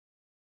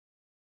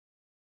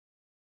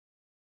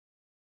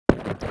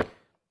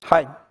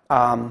Hi,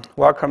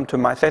 welcome to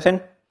my session.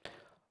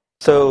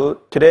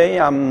 So today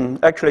I'm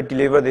actually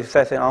delivering this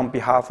session on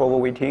behalf of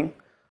Wei Ting,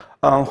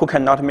 who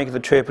cannot make the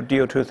trip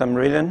due to some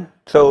reason.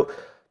 So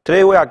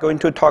today we are going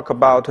to talk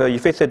about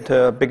efficient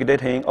big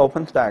data in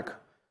OpenStack.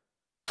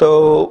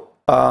 So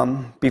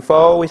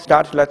before we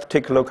start, let's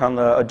take a look on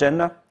the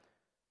agenda.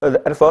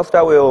 At first,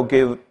 I will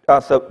give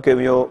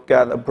you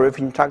a brief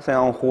introduction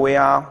on who we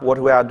are, what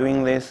we are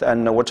doing this,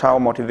 and what's our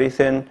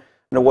motivation,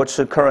 and what's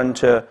the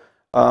current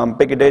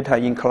big data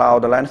in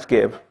cloud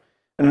landscape.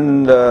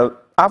 And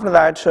after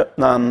that,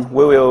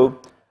 we will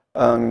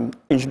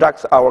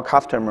introduce our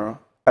customer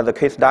as a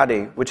case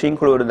study, which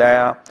include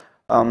their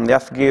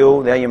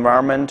skill, their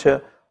environment,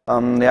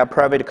 their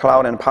private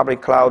cloud and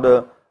public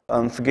cloud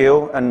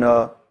skill,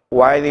 and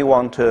why they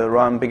want to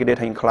run big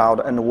data in cloud,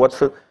 and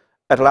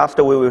at last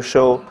we will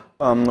show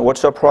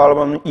what's the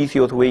problem,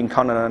 issues we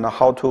encounter, and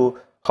how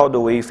do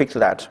we fix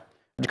that.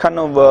 It's kind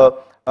of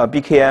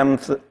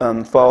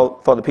BKMs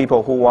for the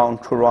people who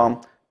want to run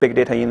big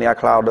data in their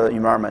cloud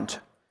environment.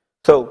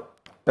 So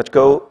let's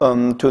go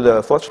to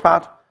the first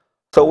part.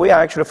 So we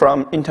are actually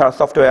from Intel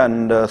Software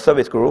and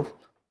Service Group.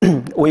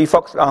 We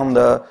focus on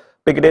the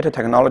big data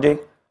technology.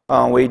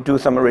 We do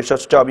some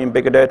research job in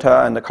big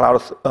data and the cloud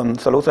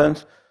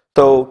solutions.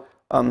 So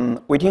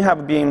we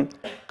have been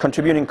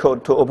contributing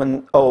code to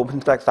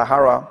OpenStack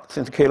Sahara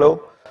since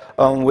Kilo.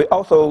 We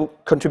also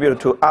contribute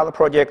to other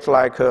projects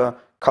like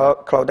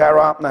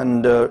Cloudera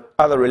and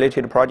other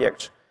related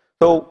projects.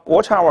 So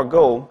what's our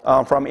goal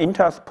from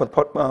Intel's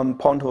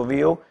point of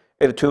view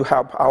is to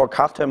help our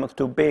customers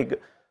to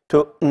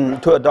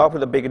adopt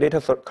the big data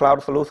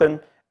cloud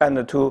solution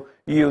and to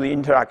use the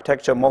Intel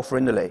architecture more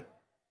friendly.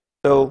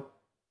 So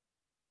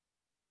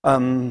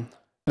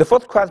the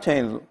first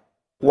question is,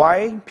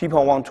 why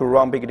people want to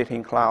run big data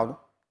in cloud?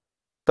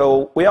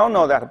 So we all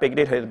know that big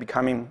data is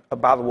becoming a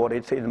buzzword.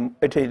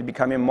 It is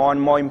becoming more and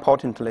more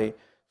importantly.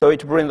 So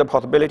it brings the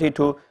possibility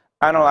to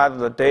analyze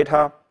the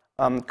data,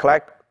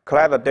 collect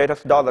the data,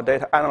 store the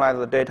data, analyze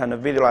the data, and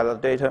visualize the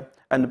data,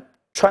 and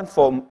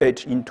transform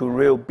it into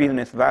real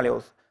business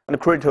values and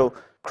create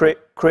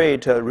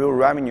a real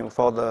revenue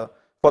for the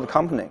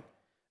company.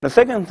 The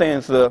second thing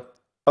is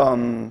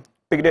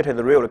big data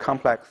is really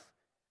complex.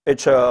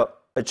 It's a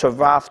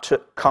vast,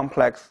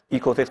 complex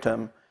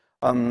ecosystem.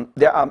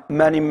 There are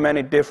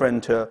many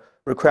different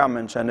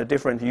requirements and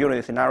different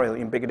use scenarios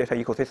in big data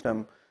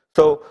ecosystem.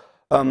 So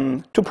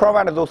to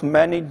provide those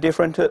many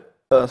different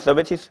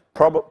services,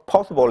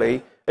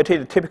 possibly it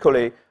is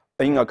typically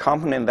in a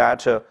company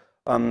that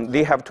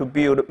they have to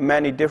build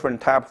many different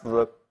types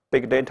of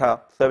big data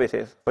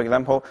services. For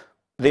example,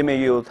 they may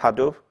use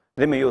Hadoop,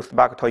 they may use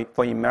Spark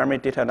for in-memory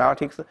data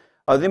analytics,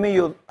 or they may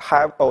use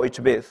Hive or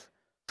HBase.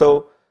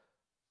 So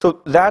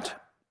that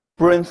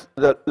brings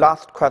the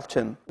last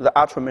question, the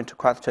ultimate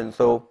question.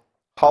 So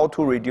how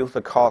to reduce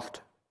the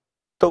cost?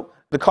 So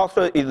the cost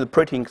is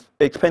pretty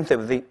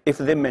expensive if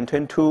they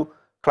maintain two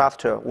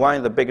clusters. One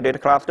is the big data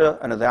cluster,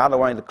 and the other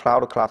one is the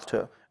cloud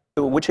cluster,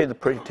 which is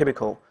pretty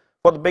typical.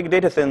 For the big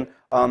data thing,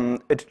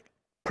 it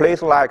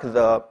plays like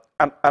the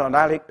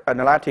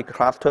analytic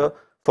cluster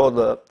for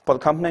the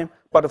company,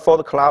 but for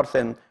the cloud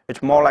thing,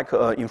 it's more like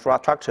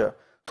infrastructure.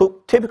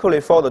 So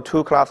typically for the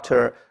two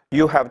clusters,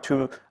 you have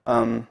to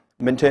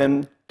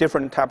maintain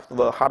different types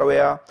of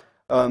hardware,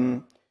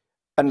 and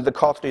the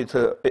cost is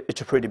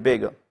it's pretty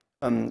big.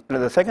 And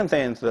the second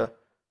thing is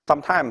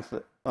sometimes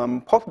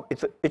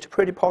it's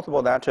pretty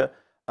possible that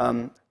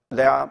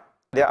there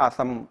are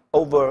some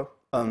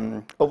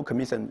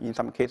overcommission in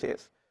some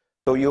cases.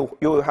 So you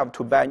will have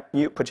to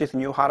purchase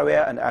new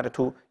hardware and add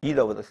to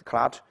either of this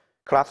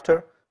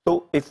cluster.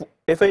 So if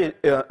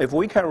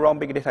we can run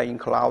big data in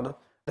cloud,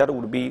 that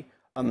would be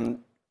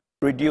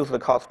reduce the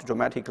cost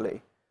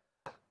dramatically.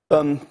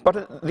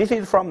 But this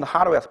is from the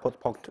hardware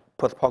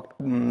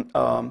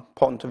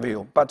point of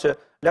view. But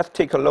let's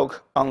take a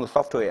look on the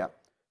software.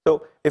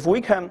 So if we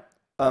can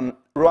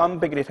run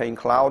big data in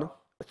cloud,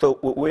 so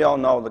we all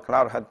know the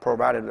cloud has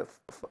provided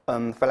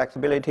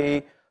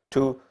flexibility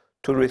to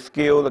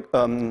rescale,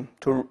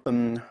 to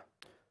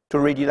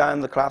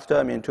redesign the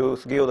cluster, to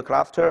scale the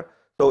cluster.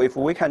 So if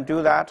we can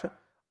do that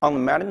on the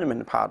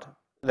management part,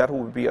 that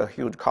would be a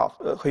huge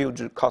cost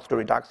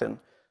reduction.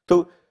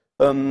 So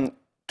to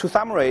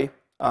summarize,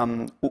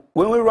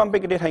 when we run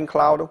big data in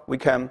cloud, we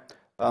can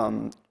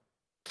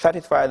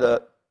satisfy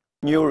the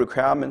new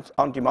requirements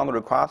on demand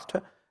request,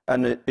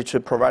 and it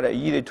should provide an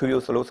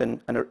easy-to-use solution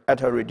and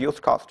at a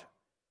reduced cost.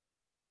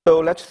 So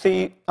let's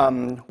see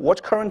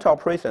what current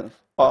operations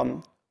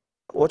for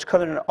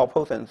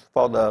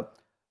the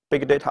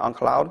big data on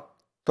cloud.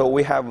 So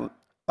we have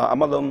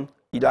Amazon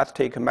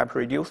Elastic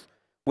MapReduce,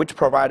 which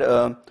provide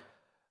a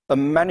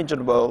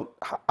manageable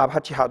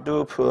Apache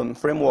Hadoop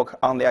framework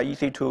on their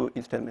EC2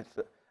 instances.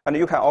 And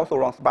you can also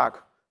run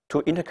Spark to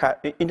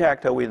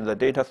interact with the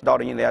data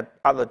stored in their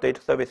other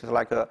data services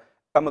like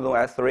Amazon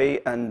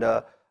S3 and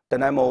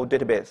Dynamo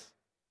database.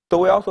 So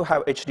we also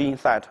have HD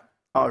Insight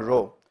on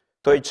Azure.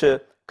 So it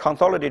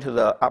consolidates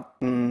the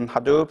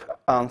Hadoop,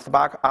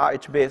 Spark,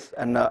 RHBase,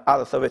 and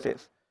other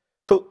services.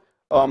 So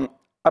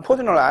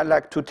Personally, I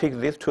like to take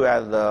these two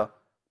as the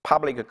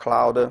public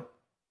cloud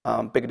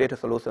big data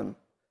solution.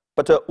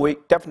 But we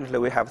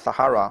have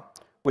Sahara,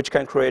 which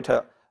can create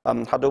a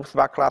Hadoop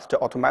Spark cluster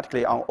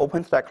automatically on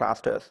OpenStack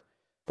clusters.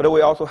 But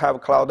we also have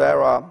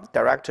Cloudera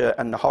Director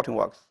and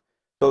Hortonworks.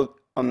 So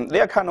they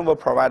are kind of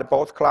provide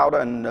both cloud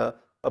and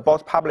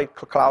both public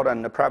cloud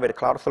and private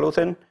cloud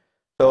solution.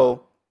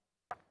 So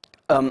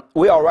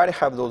we already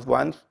have those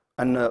ones,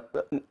 and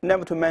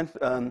never to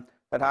mention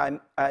that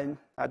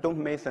I don't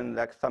mention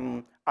like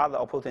some other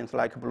options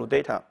like Blue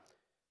Data.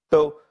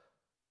 So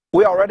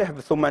we already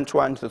have so much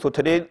ones. So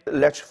today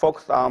let's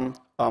focus on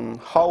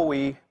how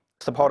we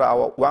support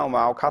one of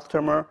our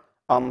customer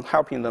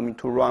helping them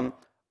to run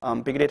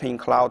big data in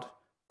cloud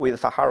with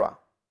Sahara.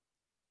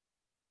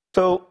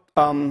 So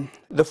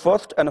the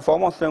first and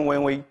foremost thing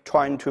when we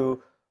trying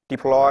to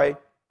deploy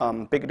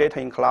big data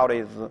in cloud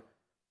is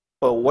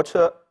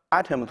what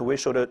items we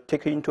should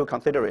take into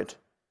consideration.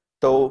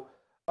 So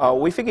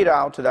we figured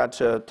out that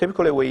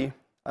typically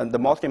the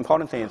most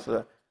important thing is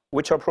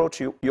which approach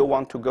you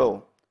want to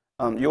go.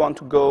 You want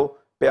to go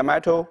bare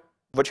metal,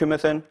 virtual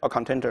machine, or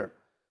container.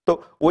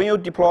 So when you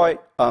deploy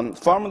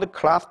from the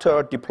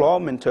cluster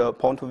deployment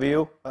point of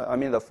view, I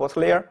mean the first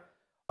layer,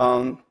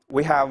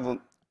 we have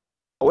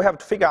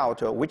to figure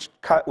out which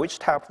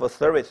type of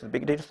service,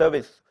 big data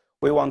service,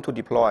 we want to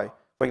deploy.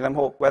 For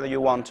example, whether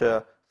you want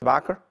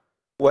Spark,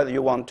 whether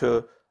you want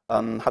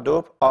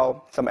Hadoop,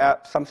 or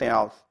something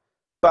else.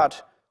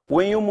 But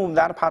when you move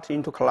that part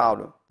into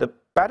cloud, the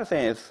better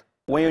thing is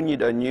when you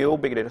need a new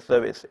big data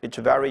service, it's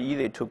very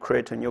easy to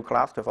create a new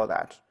cluster for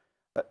that.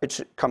 It's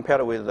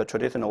compared with the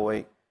traditional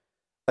way.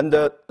 And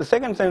the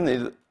second thing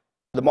is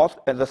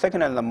the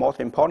second and the most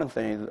important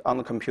thing is on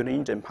the compute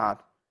engine part.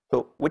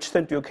 So which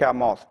thing do you care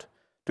most?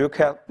 Do you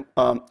care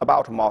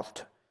about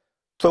most?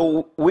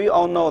 So we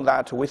all know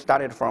that we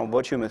started from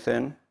virtual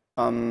machine,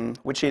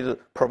 which is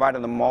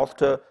providing the most,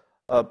 the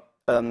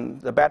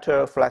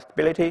better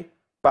flexibility,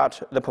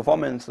 but the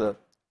performance is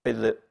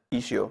the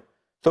issue.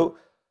 So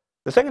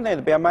the second thing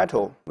is bare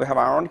metal. We have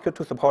Ionic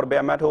to support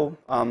bare metal,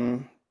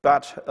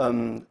 but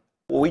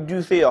we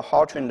do see a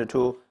hot trend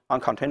to on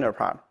container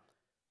part.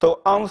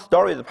 So on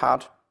storage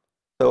part,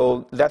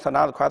 so that's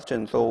another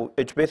question. So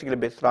it's basically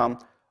based on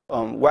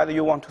whether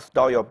you want to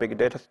store your big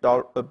data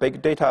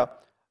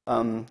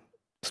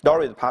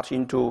storage part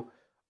into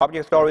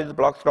object storage,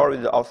 block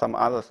storage, or some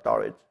other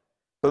storage.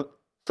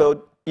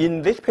 So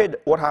in this page,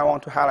 what I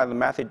want to highlight the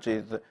message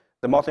is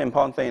the most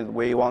important thing is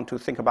we want to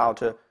think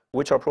about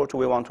which approach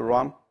we want to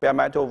run, bare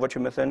metal,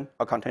 virtual machine,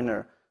 or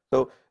container.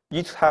 So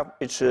each have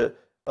its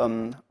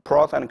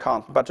pros and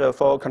cons. But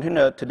for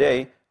container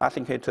today, I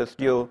think it is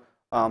still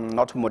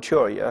not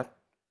mature yet.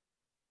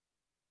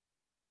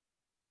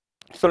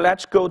 So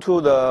let's go to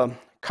the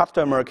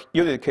customer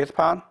use case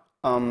part.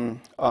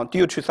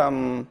 Due to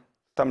some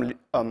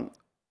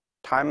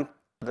time,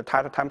 the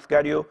tight time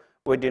schedule,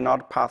 we did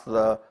not pass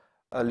the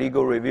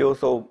legal review.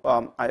 So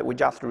we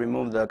just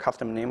removed the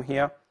customer name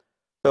here.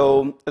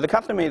 So the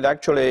customer is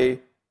actually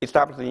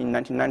established in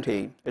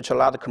 1990. It's a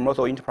large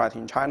commercial enterprise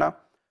in China.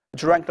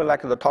 It's ranked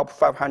like the top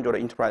 500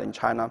 enterprise in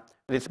China.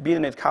 This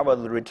business covers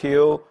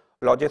retail,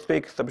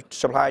 logistics,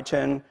 supply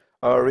chain,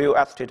 real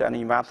estate, and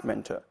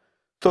investment.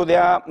 So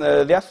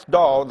their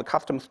store, the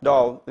custom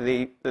store,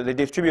 they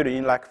distribute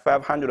in like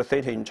 500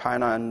 cities in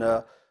China and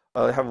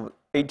have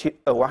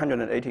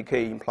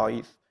 180K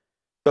employees.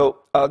 So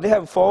they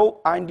have 4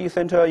 R&D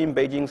centers in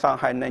Beijing,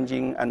 Shanghai,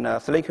 Nanjing,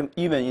 and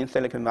even in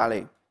Silicon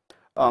Valley.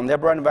 Their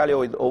brand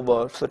value is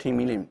over 13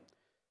 million.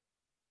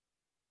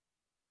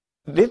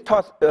 This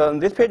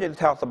page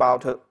tells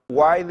about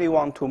why they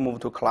want to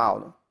move to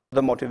cloud,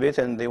 the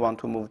motivation they want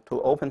to move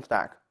to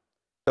OpenStack.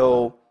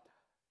 So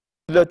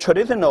the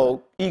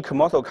traditional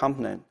e-commerce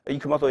company,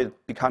 e-commerce is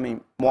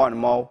becoming more and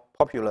more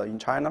popular in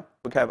China.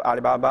 We have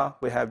Alibaba,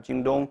 we have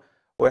Jingdong,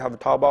 we have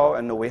Taobao,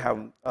 and we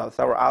have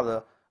several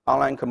other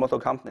online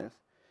commercial companies.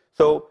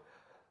 So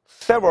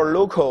several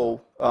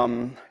local,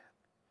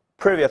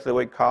 previously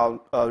we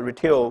called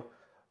retail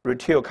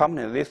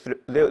companies,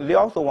 they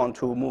also want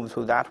to move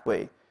to that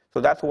way. So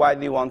that's why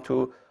they want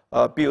to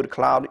build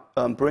cloud,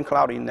 bring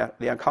cloud in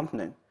their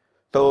company.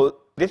 So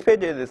this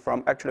page is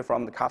actually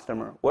from the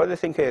customer. What they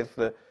think is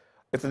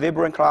if they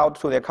bring cloud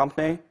to their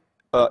company,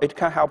 it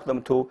can help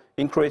them to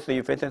increase the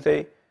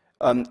efficiency,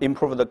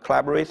 improve the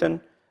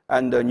collaboration,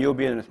 and the new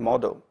business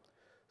model.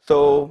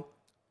 So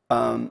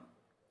the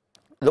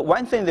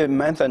one thing they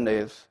mentioned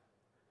is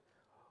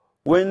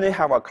when they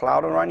have a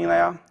cloud running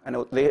there,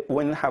 and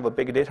when they have a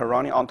big data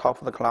running on top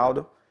of the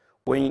cloud,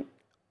 when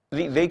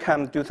they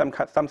can do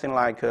something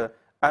like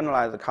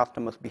analyze the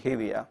customer's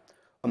behavior,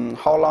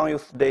 how long you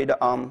stayed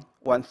on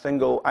one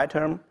single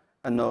item,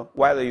 and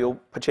whether you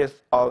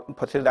purchase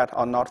that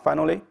or not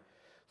finally.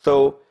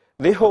 So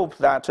they hope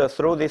that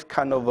through this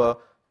kind of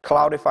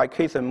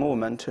cloudification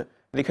movement,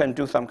 they can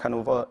do some kind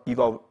of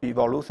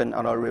evolution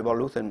or a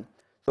revolution.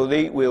 So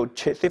they will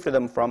shift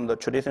them from the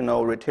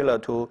traditional retailer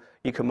to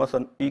e-commerce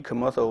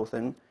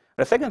thing.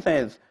 The second thing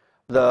is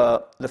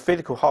the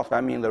physical cost, I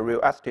mean the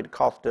real estate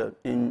cost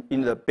in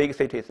the big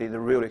cities is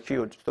really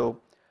huge. So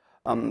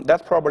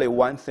that's probably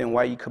one thing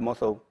why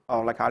e-commerce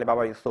like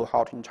Alibaba is so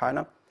hot in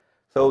China.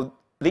 So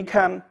they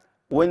can,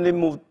 when they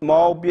move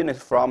more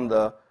business from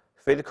the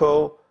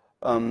physical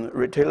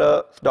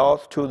retailer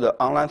stores to the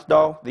online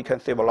store, they can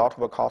save a lot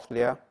of cost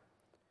there.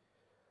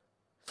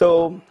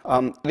 So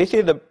this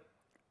is the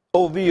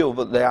overview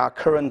of their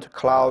current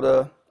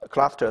cloud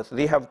clusters.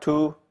 They have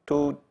two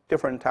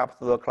different types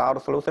of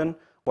cloud solution.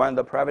 One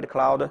the private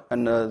cloud,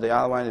 and the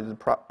other one is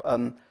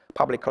the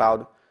public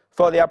cloud.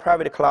 For their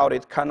private cloud,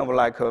 it's kind of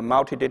like a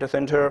multi-data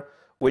center,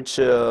 which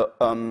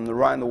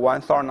run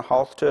 1,000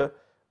 host,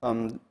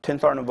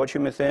 10,000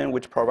 virtual machine,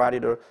 which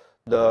provided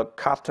the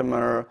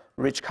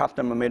rich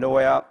customer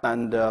middleware,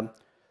 and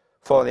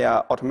for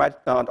their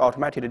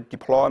automated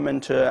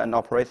deployment and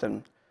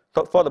operation.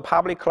 So for the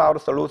public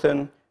cloud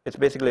solution, it's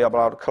basically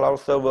about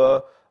cloud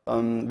server,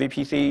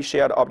 VPC,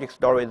 shared object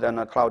storage, and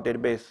a cloud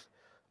database.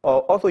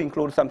 Also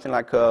include something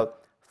like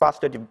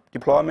faster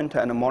deployment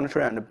and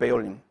monitoring and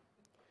billing.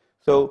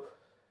 So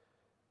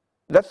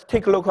let's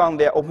take a look on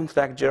their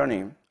OpenStack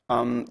journey.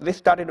 They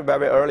started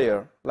very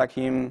earlier, like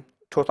in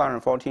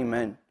 2014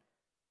 May.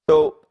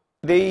 So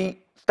they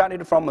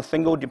started from a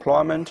single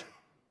deployment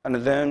and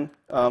then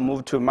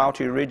moved to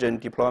multi-region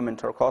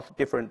deployment across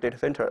different data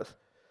centers.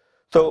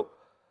 So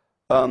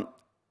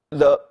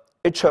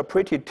it's a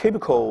pretty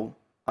typical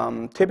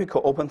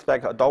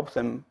OpenStack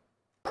adoption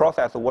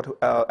process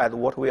as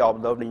what we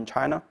observed in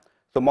China.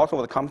 So most of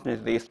the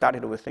companies, they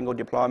started with single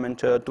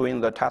deployment, doing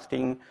the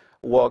testing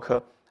work,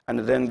 and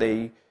then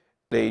they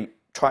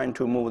trying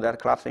to move that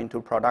cluster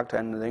into product,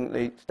 and then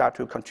they start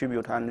to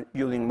contribute and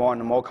using more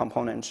and more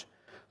components.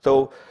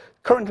 So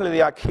currently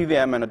they are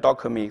KVM and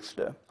Docker mixed.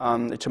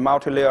 It's a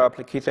multi-layer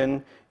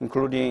application,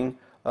 including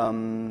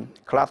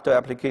cluster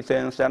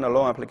application,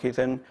 standalone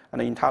application,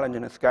 and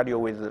intelligent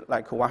schedule with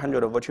like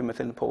 100 virtual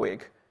machines per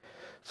week.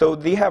 So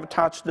they have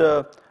touched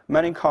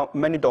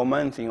many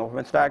domains in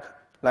OpenStack,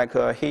 like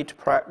Heat.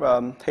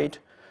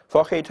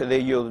 For Heat, they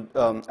use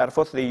at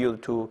first they use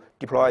to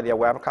deploy their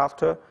web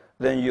cluster,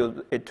 then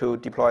use it to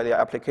deploy their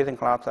application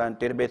cluster and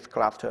database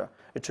cluster.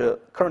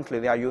 Currently,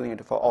 they are using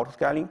it for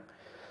auto-scaling.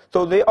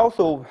 So they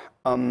also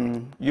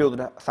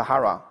used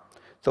Sahara.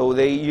 So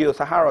they use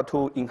Sahara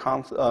to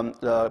enhance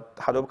the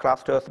Hadoop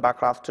cluster, Spark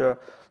cluster.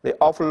 They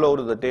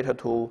offload the data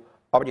to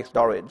object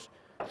storage.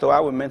 So I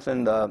will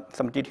mention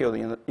some details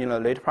in the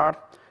later part.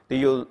 They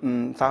use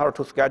Sahara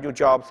to schedule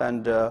jobs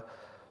and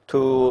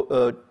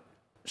to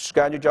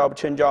schedule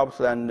jobs, change jobs,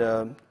 and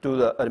do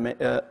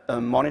the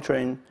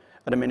monitoring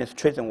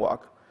administration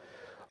work.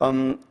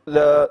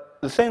 The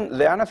other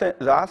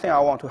thing I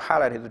want to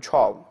highlight is the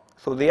Chov.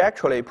 So they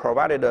actually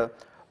provided a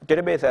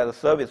database as a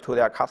service to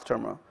their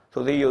customer.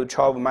 So they use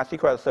Chov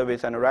MySQL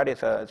service and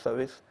Redis as a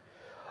service.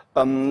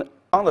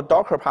 On the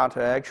Docker part,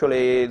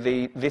 actually,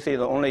 this is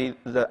only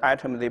the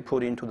item they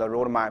put into the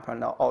roadmap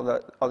and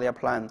all their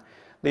plan.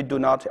 They do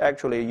not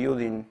actually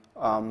using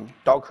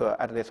Docker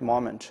at this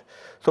moment.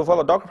 So for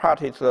the Docker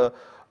part, it's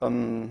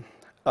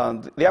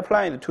they are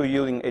planning to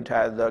using it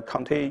as a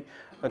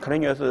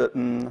continuous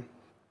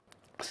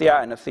CI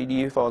and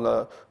CD for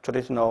the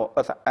traditional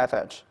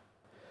assets.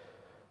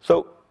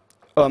 So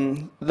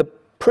the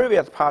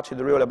previous part is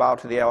really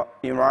about their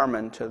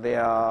environment,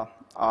 their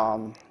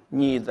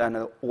needs,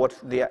 and what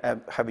they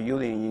have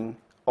using in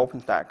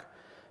OpenStack.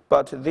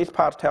 But this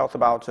part tells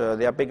about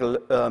their big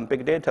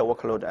data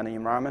workload and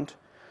environment.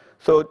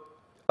 So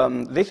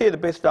this is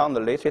based on the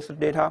latest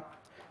data.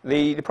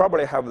 They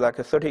probably have like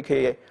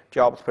 30K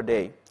jobs per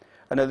day,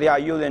 and they are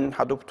using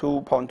Hadoop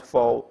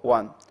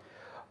 2.41.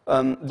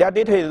 Their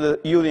data is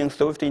using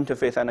Swift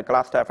interface and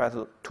GlassStaff as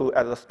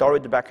a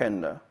storage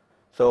backend.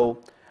 So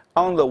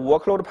on the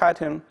workload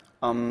pattern,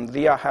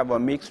 they have a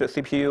mixed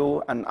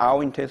CPU and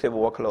IO-intensive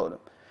workload.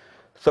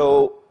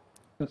 So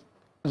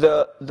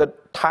the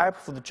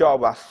type of the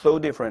job are so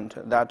different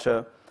that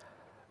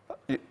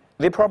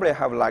they probably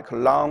have like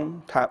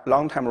long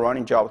time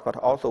running jobs, but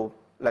also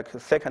like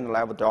second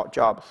level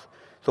jobs.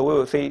 So we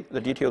will see the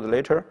details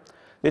later.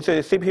 This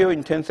is CPU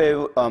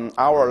intensive,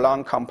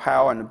 hour-long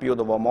compile and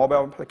build of a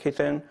mobile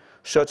application,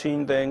 search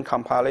engine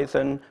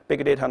compilation,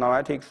 big data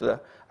analytics,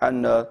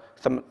 and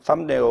some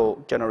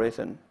thumbnail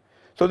generation.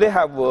 So they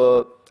have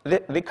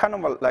they kind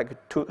of like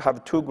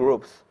have two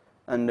groups,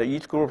 and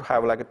each group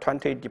have like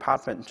 20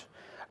 departments.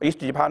 Each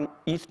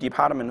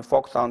department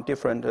focus on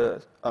different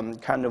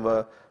kind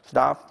of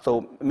stuff.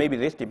 So maybe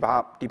this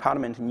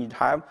department need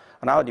Hive,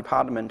 another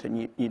department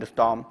need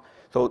Storm.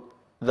 So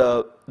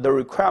the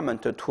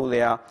requirement to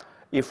their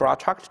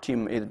infrastructure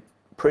team is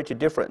pretty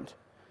different.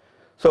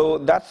 So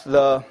that's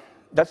the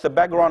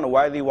background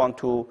why they want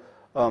to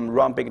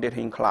run big data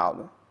in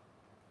cloud.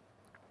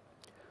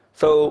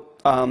 So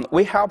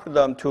we help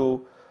them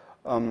to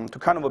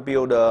kind of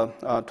build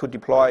to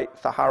deploy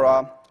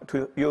Sahara,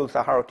 to use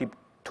Sahara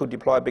to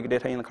deploy big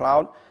data in the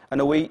cloud, and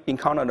we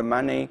encountered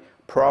many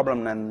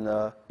problems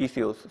and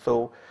issues.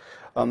 So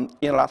in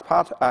the last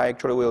part, I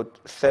actually will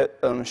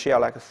share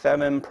like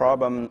 7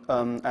 problems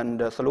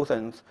and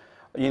solutions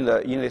in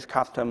this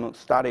custom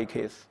study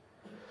case.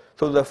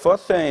 So the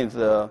first thing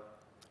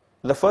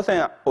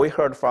we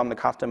heard from the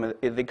customer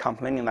is they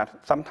complaining that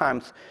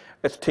sometimes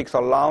it takes a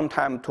long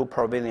time to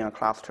provision a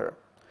cluster.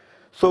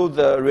 So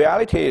the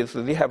reality is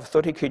they have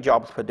 30K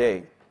jobs per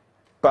day,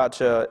 but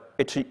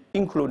it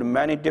includes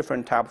many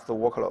different types of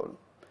workload.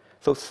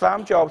 So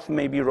some jobs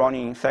may be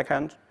running in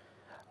seconds,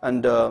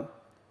 and so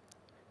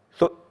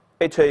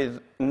it is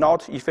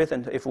not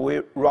efficient if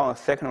we run a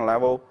second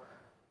level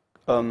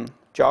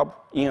job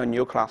in a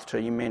new cluster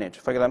in minutes.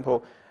 For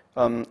example,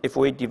 if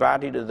we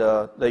divided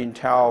the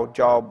entire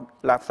job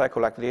life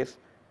cycle like this,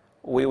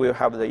 we will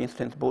have the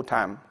instance boot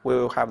time, we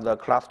will have the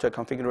cluster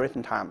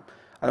configuration time,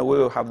 and we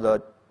will have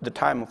the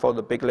time for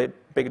the big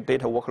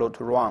data workload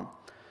to run.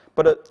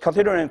 But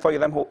considering, for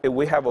example, if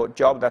we have a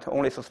job that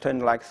only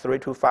sustains like 3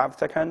 to 5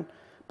 seconds,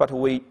 but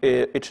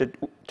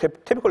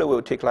typically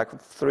will take like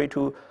 3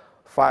 to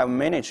 5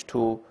 minutes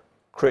to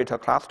create a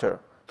cluster.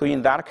 So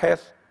in that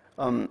case,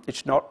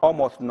 it's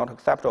almost not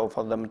acceptable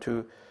for them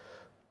to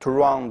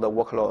run the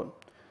workload.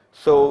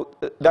 So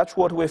that's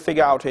what we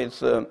figure out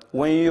is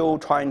when you're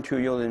trying to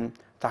use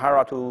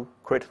Sahara to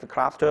create the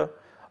cluster,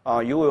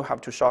 you will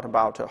have to sort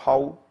about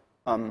how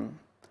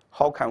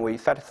can we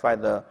satisfy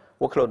the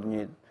workload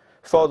need.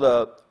 For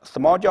the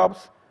small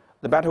jobs,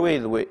 the better way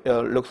is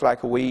looks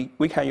like we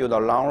can use a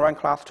long-run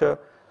cluster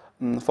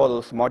for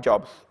the small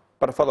jobs.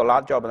 But for the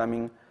large jobs, I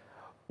mean,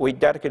 we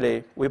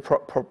probably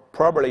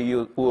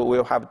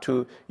will have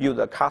to use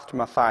the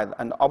customer side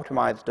and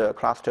optimize the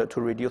cluster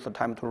to reduce the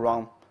time to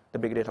run the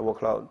big data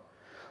workload.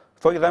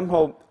 For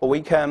example,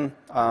 we can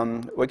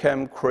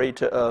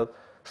create a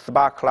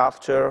Spark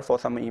cluster for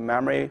some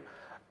in-memory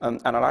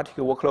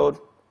analytical workload,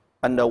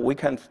 and we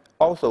can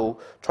also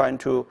try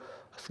to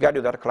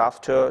schedule that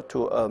cluster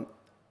to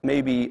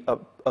maybe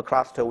a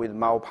cluster with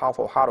more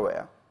powerful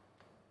hardware.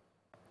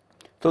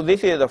 So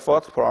this is the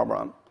first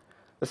problem.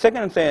 The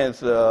second thing is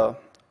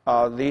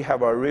they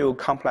have a real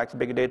complex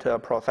big data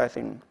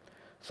processing.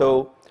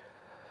 So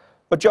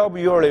a job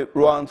usually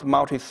runs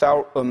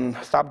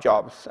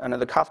sub-jobs, and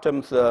the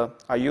customers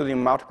are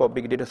using multiple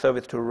big data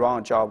services to run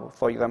a job.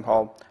 For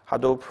example,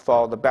 Hadoop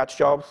for the batch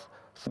jobs,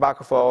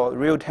 Spark for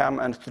real-time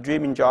and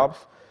streaming jobs.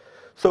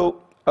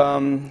 So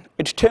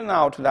it turns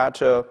out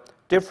that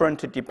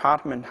different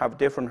departments have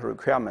different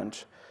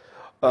requirements.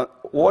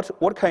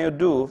 What can you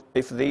do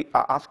if they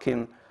are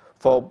asking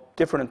for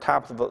different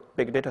types of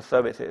big data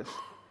services?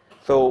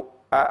 So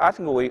I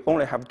think we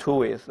only have two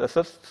ways.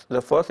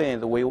 The first thing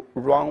is we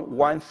run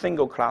one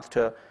single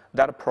cluster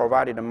that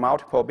provided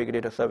multiple big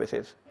data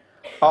services,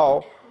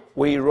 or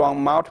we run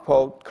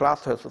multiple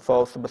clusters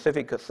for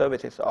specific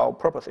services or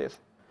purposes.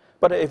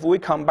 But if we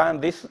combine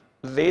this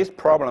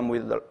problem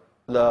with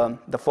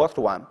the first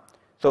one,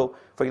 so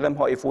for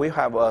example, if we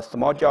have a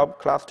small job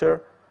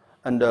cluster,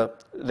 and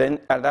then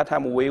at that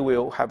time we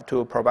will have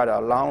to provide a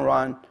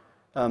long-run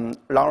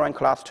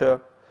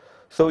cluster.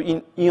 So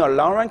in a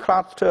long-run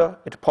cluster,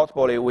 it's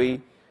possibly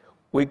we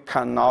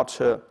cannot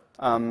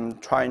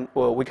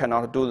we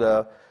cannot do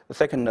the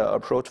second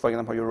approach. For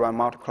example, you run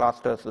multiple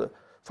clusters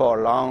for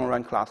a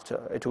long-run cluster.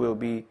 It will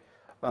be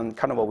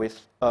kind of a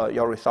waste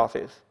your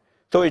resources.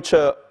 So it's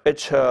a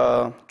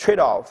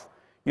trade-off.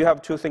 You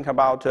have to think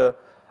about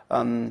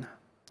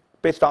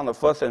based on the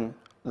first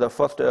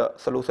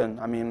solution.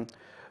 I mean,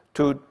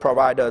 to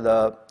provide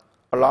a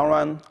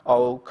long-run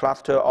or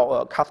cluster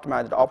or a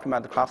customized,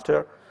 optimized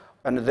cluster,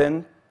 and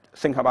then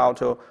think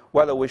about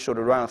whether we should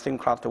run a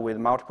single cluster with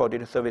multiple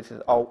data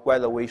services or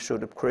whether we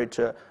should create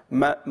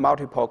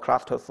multiple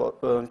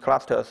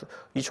clusters,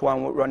 each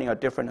one running a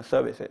different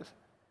services.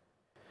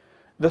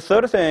 The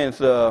third thing is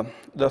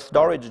the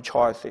storage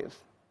choices.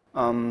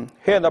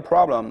 Here the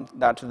problem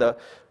that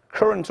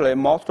currently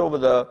most of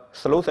the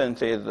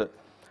solutions is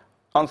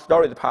on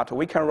storage part,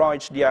 we can run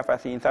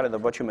HDFS inside of the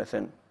virtual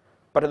machine.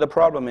 But the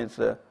problem is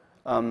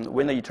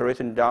when the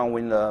iteration is done,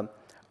 when the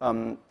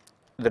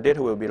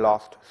data will be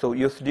lost. So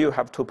you still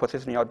have to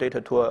position your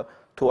data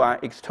to an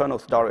external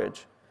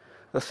storage.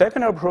 The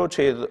second approach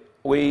is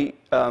we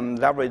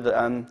leverage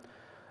an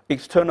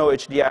external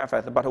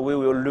HDFS, but we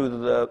will lose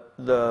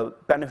the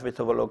benefits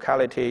of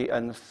locality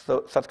and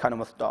such kind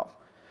of stuff.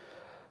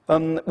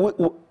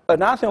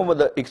 Another thing with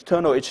the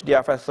external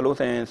HDFS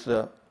solution is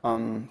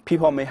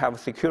people may have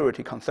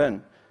security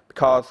concern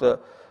because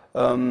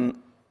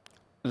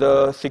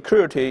the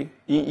security,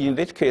 in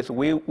this case,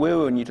 we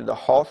will need the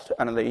host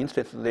and the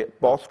instance. They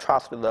both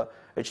trust the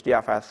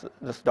HDFS,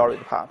 the storage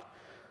part.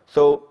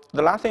 So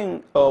the last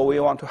thing we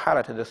want to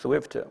highlight is the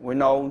Swift. We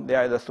know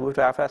there is a Swift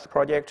FS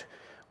project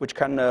which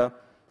can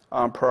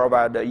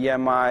provide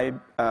EMI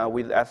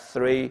with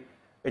S3,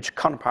 its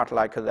counterpart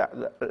like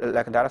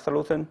that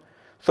solution.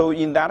 So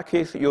in that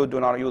case, you do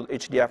not use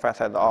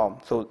HDFS at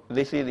all. So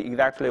this is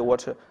exactly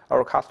what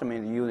our customer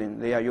is using.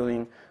 They are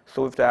using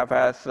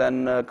SwiftFS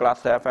and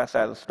GlassFS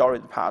as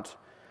storage part.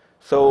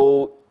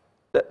 So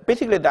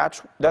basically,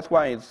 that's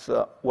why it's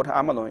what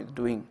Amazon is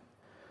doing.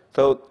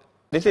 So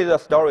this is the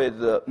storage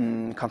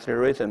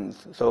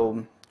considerations.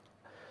 So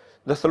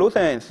the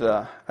solution is,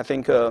 I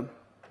think,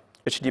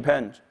 it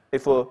depends.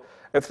 If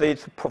If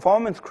it's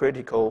performance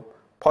critical,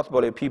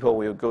 possibly people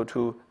will go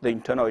to the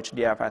internal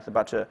HDFS,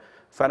 but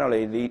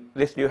finally,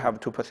 they still have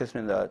to persist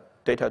the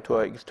data to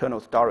external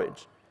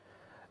storage.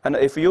 And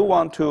if you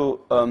want to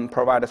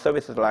provide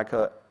services like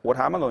what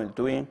Amazon is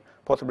doing,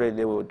 possibly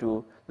they will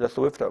do the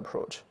Swift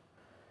approach.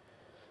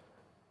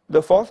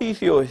 The fourth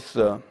issue is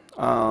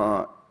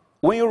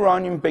when you're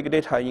running big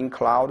data in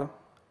cloud,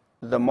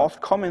 the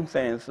most common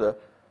thing is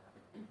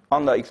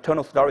on the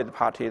external storage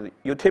part is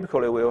you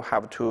typically will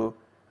have to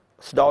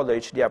store the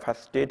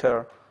HDFS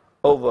data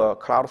over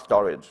cloud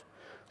storage.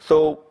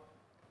 So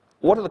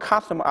what the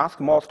customer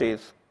asks most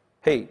is,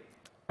 hey,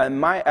 in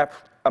my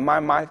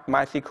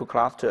MySQL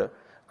cluster,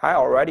 I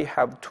already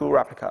have 2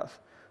 replicas.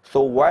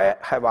 So why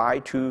have I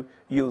to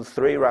use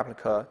 3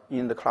 replicas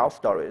in the cloud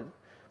storage?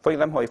 For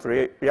example, if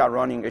we are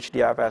running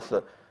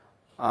HDFS,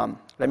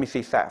 let me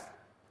see Ceph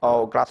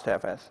or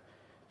GlassFS.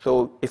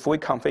 So if we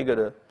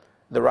configure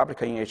the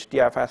replica in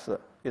HDFS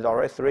is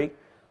already 3,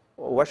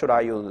 why should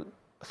I use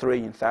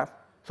 3 in Ceph?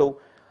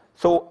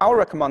 So our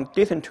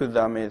recommendation to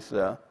them is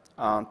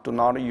do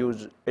not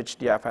use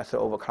HDFS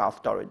over cloud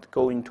storage.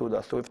 Go into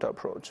the Swift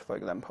approach, for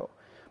example.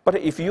 But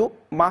if you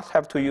must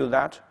have to use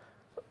that,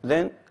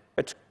 then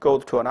it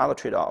goes to another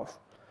trade-off.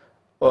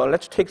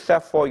 Let's take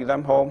Ceph, for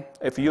example.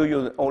 If you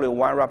use only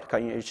 1 replica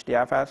in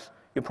HDFS,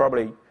 you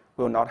probably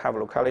will not have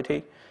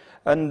locality.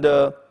 And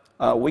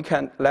we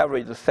can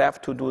leverage the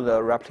Ceph to do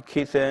the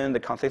replication, the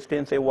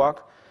consistency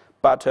work.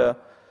 But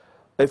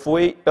if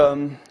we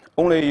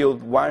only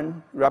use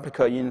 1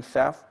 replica in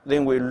Ceph,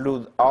 then we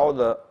lose all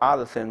the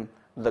other things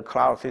the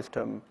cloud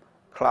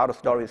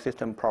storage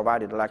system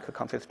provided, like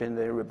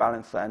consistency,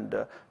 rebalance,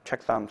 and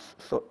checksums,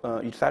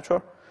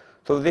 etc.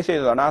 So this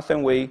is another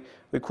thing we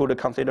could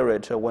consider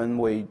it when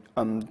we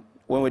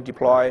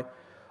deploy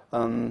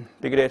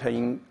big data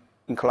in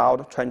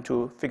cloud, trying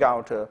to figure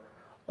out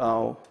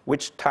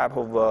which type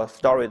of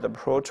storage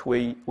approach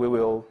we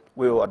will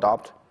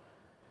adopt.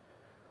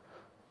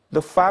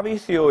 The 5th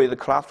issue is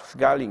cluster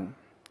scaling.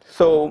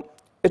 So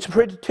it's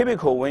pretty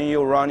typical when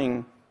you're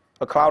running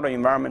a cloud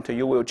environment,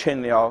 you will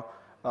change your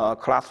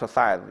cluster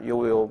size. You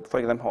will, for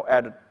example,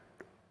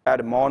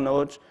 add more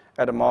nodes,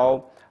 add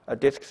more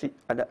disks,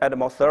 and add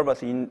more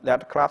servers in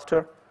that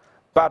cluster.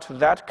 But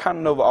that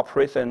kind of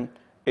operation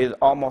is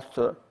almost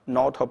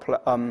not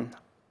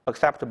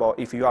acceptable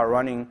if you are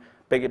running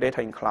big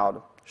data in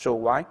cloud. So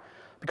why?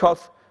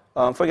 Because,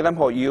 for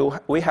example,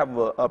 we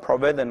have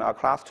provisioned a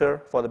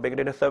cluster for the big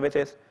data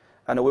services,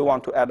 and we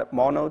want to add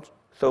more nodes.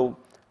 So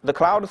the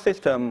cloud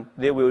system,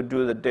 they will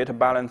do the data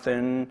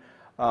balancing,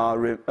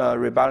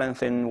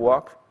 rebalancing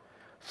work.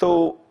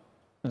 So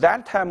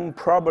that time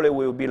probably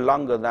will be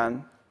longer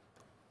than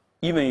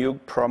even you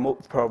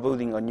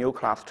proposing a new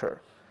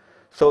cluster.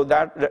 So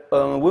that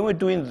when we're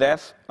doing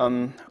this,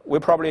 we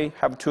probably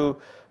have to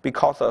be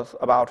cautious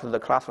about the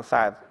cluster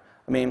size.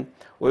 I mean,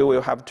 we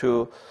will have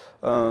to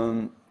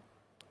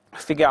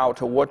figure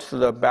out what's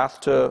the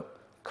best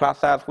class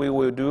size we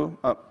will do,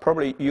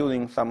 probably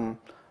using some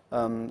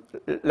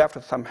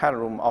left some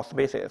headroom or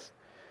spaces.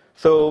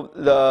 So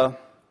the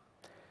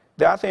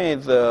other thing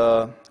is,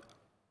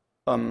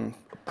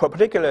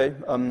 particularly,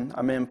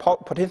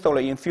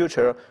 potentially in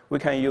future, we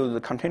can use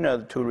the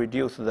containers to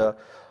reduce the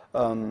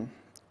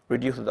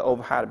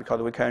overhead,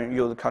 because we can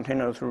use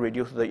containers to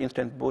reduce the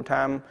instant boot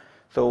time.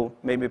 So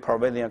maybe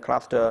provisioning a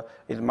cluster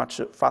is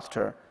much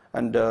faster,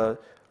 and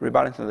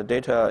rebalancing the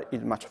data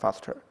is much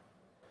faster.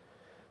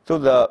 So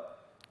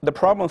the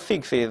problem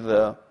 6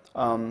 is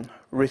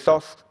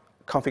resource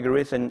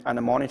configuration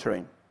and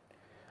monitoring.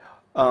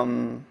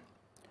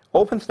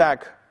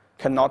 OpenStack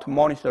cannot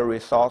monitor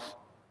resource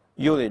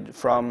usage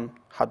from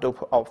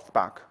Hadoop or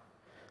Spark.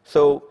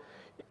 So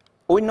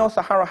we know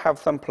Sahara have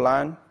some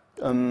plan,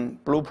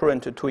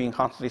 blueprint to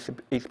enhance this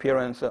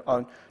experience,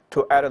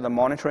 to add the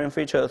monitoring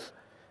features,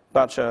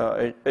 but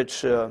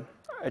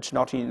it's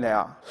not in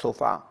there so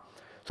far.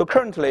 So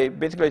currently,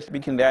 basically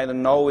speaking, there is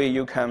no way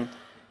you can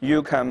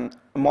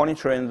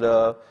monitoring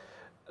the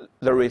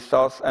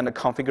resource and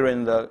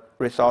configuring the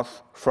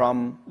resource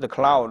from the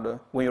cloud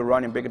when you're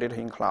running big data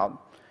in cloud.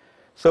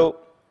 So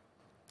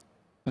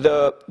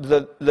the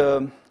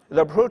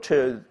approach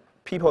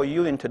people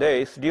using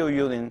today is still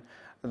using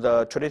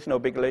the traditional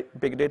big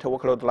data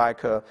workload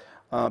like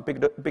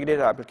big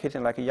data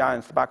application like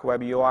Yarn, Spark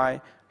Web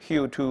UI,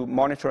 Hue to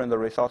monitoring the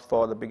resource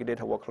for the big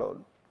data workload.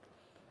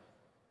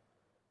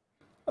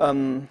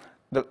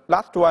 The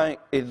last one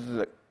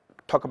is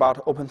talk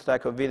about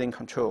OpenStack vision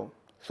control.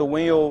 So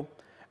when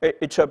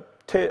it's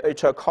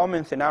a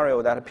common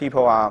scenario that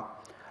people are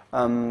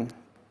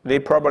they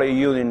probably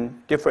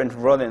using different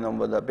versions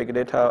of the big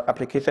data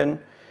application.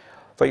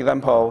 For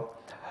example,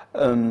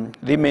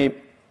 they may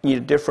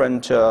need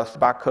different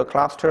Spark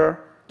cluster,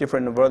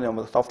 different version of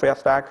the software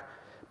stack.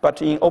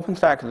 But in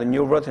OpenStack, the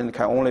new version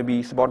can only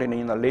be supported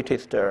in the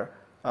latest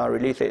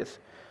releases.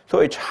 So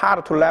it's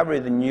hard to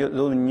leverage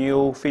those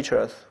new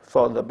features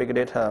for the big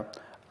data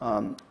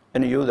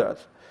end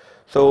users.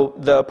 So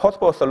the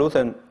possible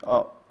solution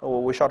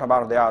we talked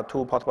about, there are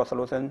 2 possible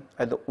solutions.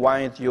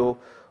 One is you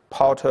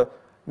port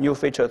new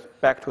features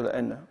back to the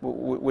end,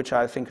 which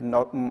I think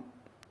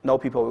no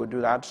people will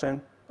do that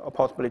soon, or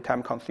possibly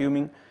time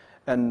consuming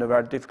and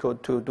very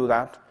difficult to do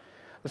that.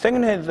 The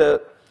second is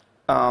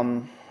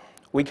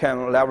we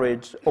can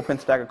leverage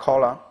OpenStack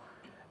caller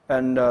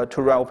and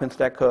to run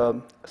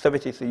OpenStack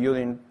services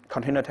using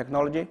container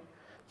technology.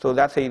 So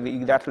that's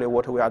exactly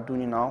what we are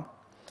doing now.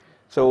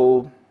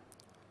 So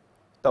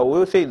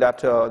we'll see that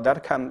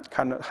that can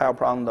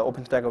help on the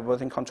OpenStack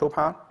version control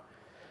part.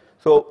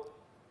 So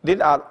these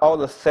are all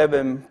the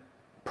 7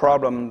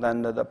 problems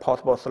and the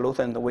possible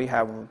solutions we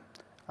have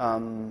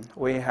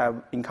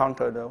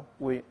encountered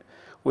with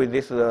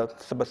this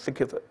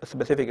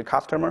specific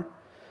customer.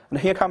 And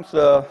here comes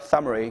the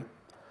summary.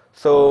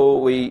 So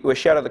we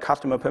shared the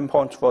customer pain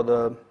points for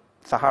the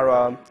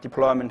Sahara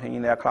deployment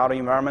in their cloud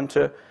environment,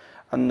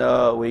 and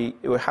we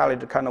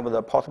highlighted kind of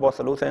the possible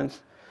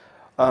solutions.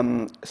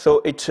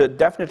 So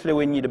definitely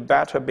we need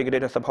better big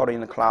data support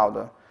in the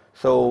cloud.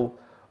 So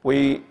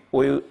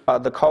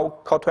the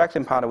call to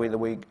action part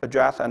we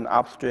address and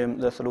upstream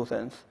the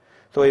solutions.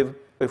 So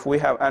if we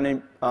have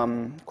any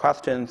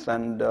questions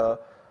and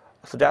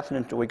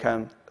suggestions, we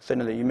can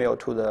send the email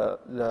to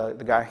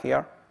the guy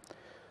here.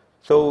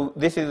 So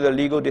this is a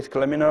legal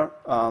disclaimer.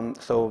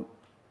 So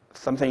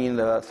something in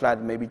the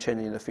slide may be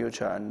changed in the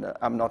future, and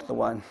I'm not the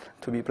one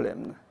to be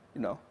blamed,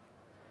 you know.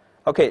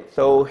 Okay,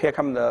 so here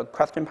comes the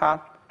question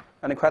part.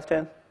 Any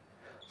questions?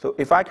 So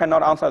if I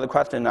cannot answer the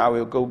question, I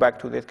will go back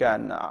to this guy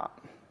and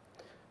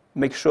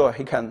make sure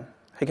he can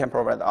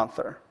provide the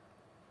answer.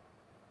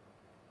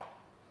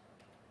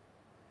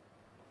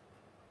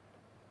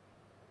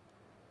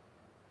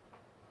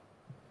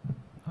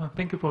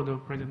 Thank you for the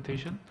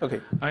presentation. Okay.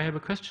 I have a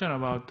question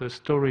about the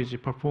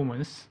storage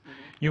performance.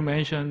 You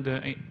mentioned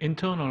the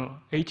internal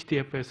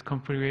HDFS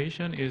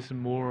configuration is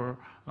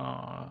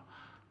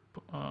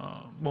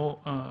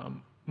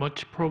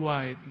much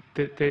provide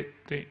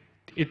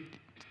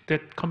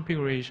that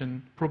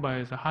configuration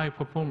provides a high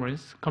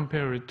performance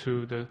compared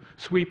to the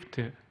Swift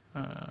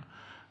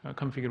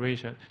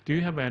configuration. Do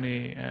you have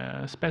any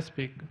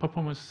specific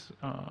performance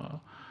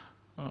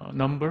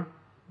number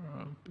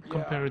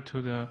compared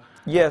to the?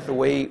 Yes,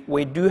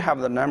 we do have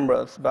the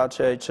numbers, but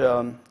it's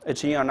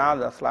in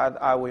another slide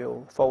I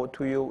will forward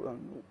to you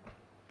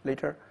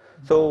later.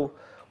 So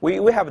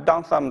we have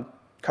done some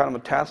kind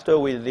of test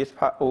with this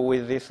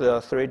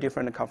 3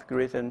 different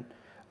configurations,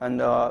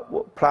 and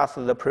plus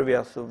the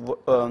previous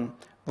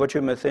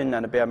virtual machine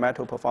and bare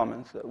metal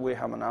performance. We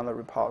have another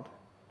report.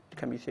 It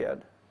can be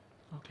shared.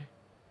 Okay.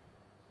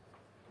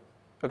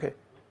 Okay.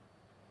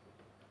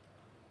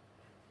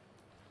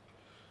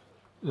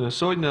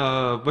 So in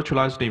a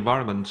virtualized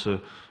environment,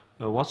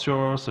 what's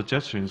your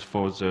suggestions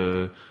for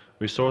the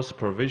resource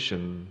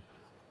provision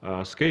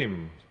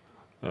scheme?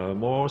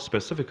 More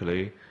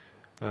specifically,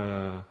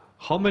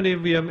 how many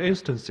VM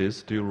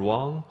instances do you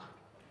run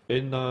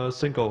in a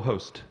single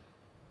host?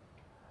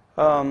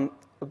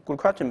 Good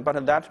question,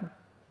 but that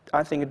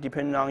I think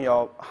depends on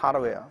your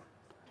hardware.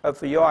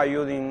 If you are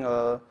using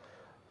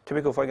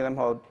typical, for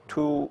example,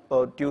 2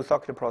 dual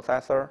socket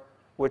processor,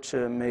 which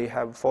may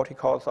have 40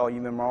 cores or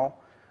even more,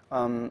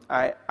 what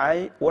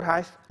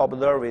I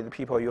observe is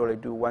people usually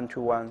do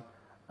 1-to-1.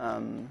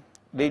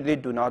 They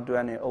do not do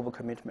any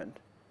overcommitment.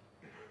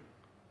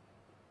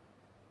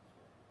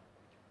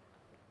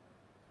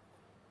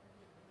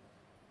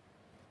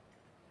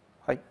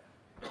 Hi.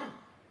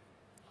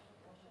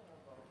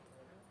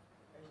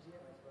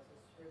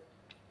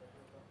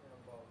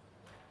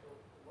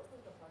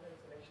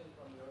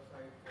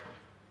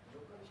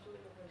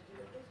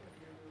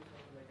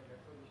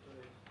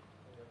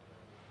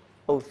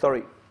 Oh,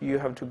 sorry. You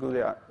have to go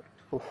there.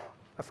 Oh,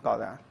 I forgot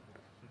that.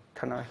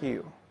 Cannot hear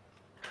you.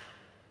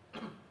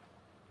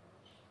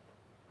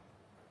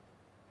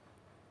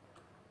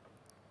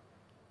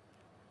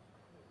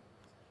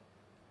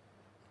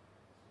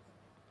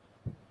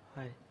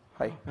 Hi.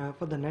 Hi.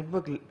 For the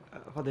network,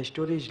 for the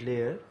storage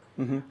layer,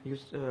 you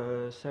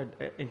said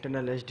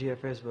internal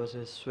HDFS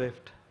versus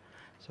Swift.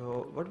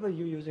 So what were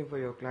you using for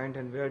your client,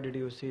 and where did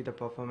you see the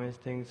performance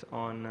things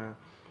on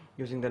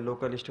using the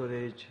local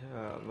storage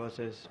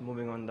versus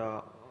moving on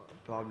the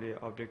probably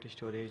object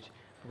storage?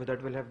 Because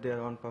that will have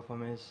their own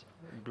performance.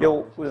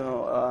 On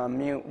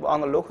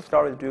the local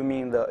storage, do you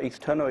mean the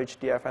external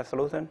HDFS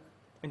solution?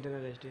 Internal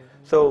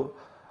HDFS. So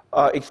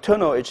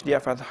external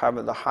HDFS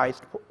have the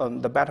highest,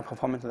 the better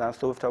performance than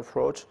Swift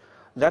approach.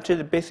 That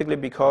is basically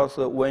because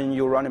when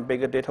you run a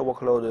bigger data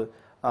workload,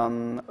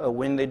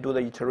 when they do the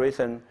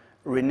iteration,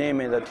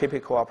 rename is a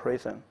typical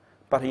operation.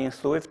 But in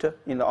Swift,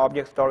 in the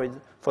object storage,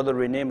 for the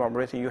rename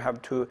operation, you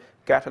have to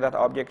get that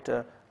object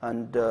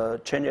and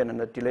change it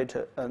and delete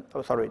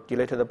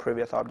the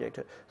previous object.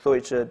 So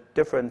it's a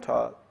different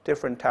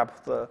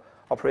type of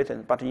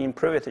operation. But in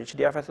previous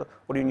HDFS,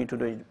 what you need to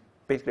do is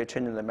basically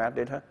change the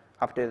metadata,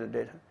 update the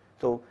data.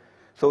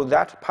 So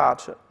that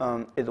part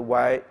is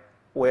why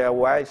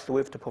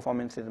Swift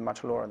performance is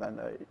much lower than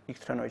the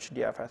external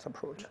HDFS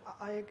approach.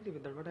 I agree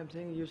with that. What I'm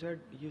saying, you said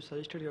you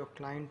suggested your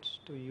clients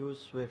to use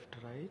Swift,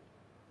 right?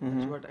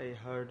 That's what I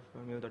heard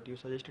from you, that you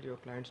suggested your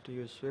clients to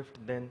use Swift,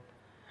 then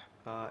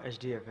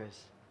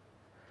HDFS.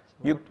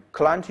 You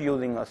client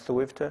using a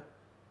Swift?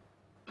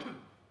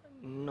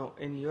 No,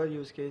 in your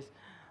use case,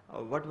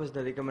 what was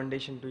the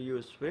recommendation to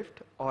use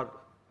Swift or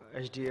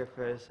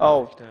HDFS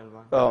or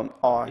external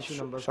one? Issue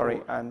number sorry,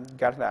 4. I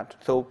get that.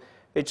 So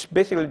it's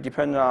basically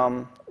depends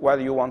on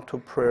whether you want to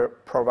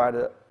provide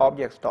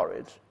object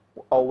storage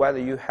or whether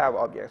you have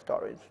object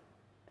storage.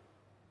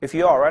 If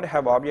you already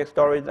have object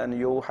storage and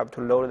you have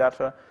to load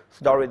that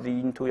storage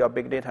into your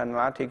big data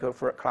analytic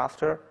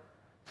cluster,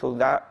 so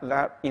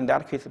that in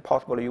that case,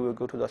 possibly you will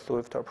go to the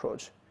Swift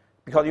approach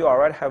because you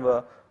already have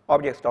a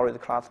object storage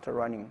cluster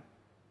running.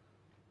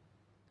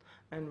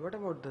 And what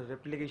about the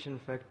replication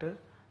factor?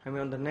 I mean,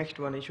 on the next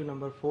one, issue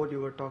number 4,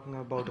 you were talking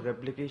about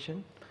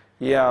replication.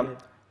 Yeah,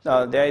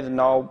 there is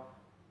no,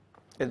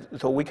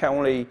 so we can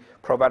only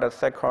provide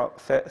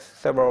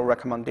several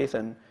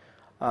recommendations.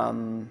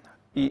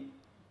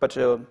 But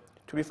to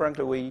be frank,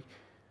 we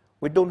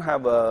don't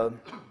have a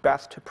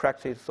best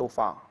practice so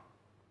far.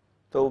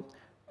 So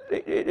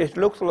it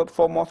looks like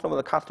for most of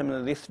the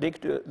customers, they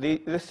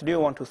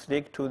still want to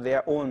stick to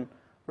their own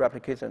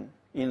replication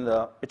in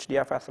the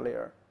HDFS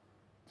layer.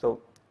 So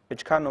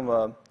it's kind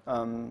of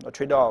a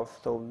trade-off.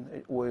 So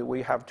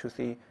we have to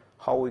see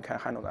how we can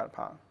handle that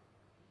part.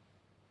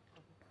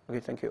 Okay,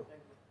 thank you.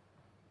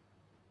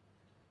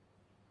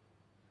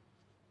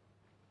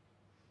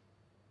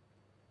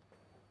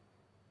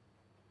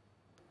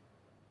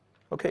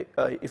 Okay,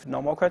 if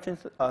no more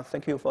questions,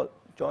 thank you for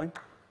joining.